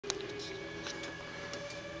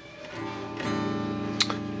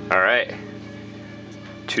Alright,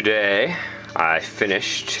 today I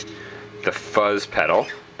finished the fuzz pedal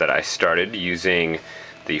that I started using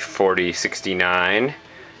the 4069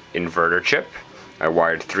 inverter chip. I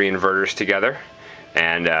wired 3 inverters together,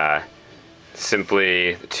 and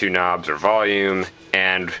simply the 2 knobs are volume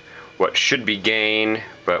and what should be gain,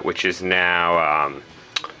 but which is now,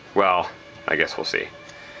 well, I guess we'll see.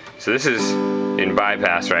 So this is in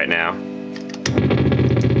bypass right now.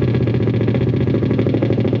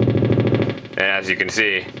 And as you can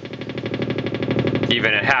see,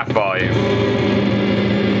 even at half volume,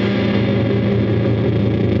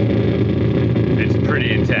 it's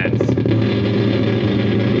pretty intense.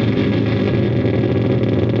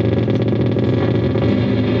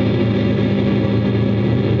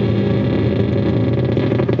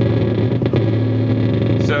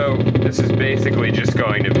 So this is basically just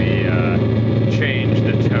going to be change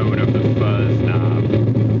the tone of the fuzz knob.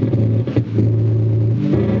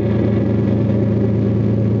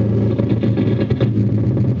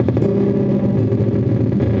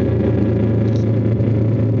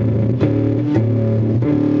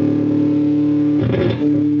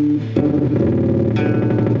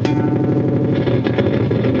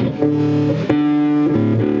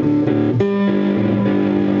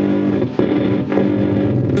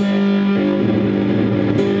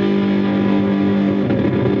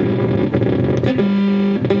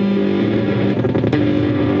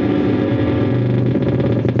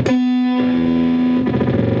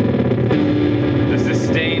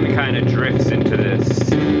 Kind of drifts into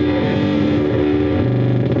this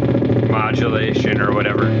modulation or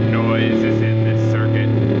whatever noise is in this circuit.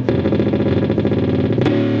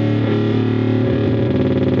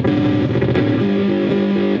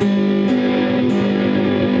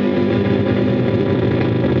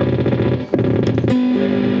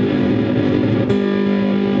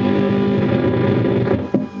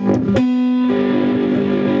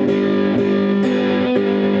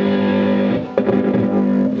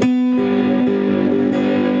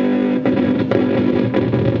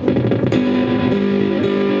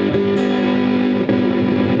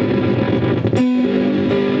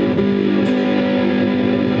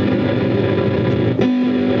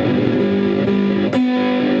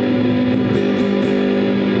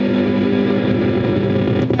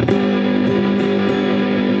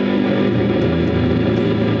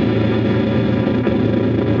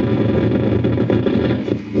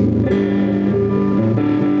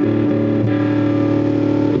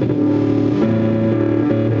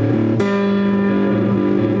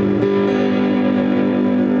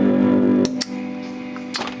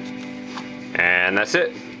 And that's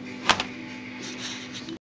it.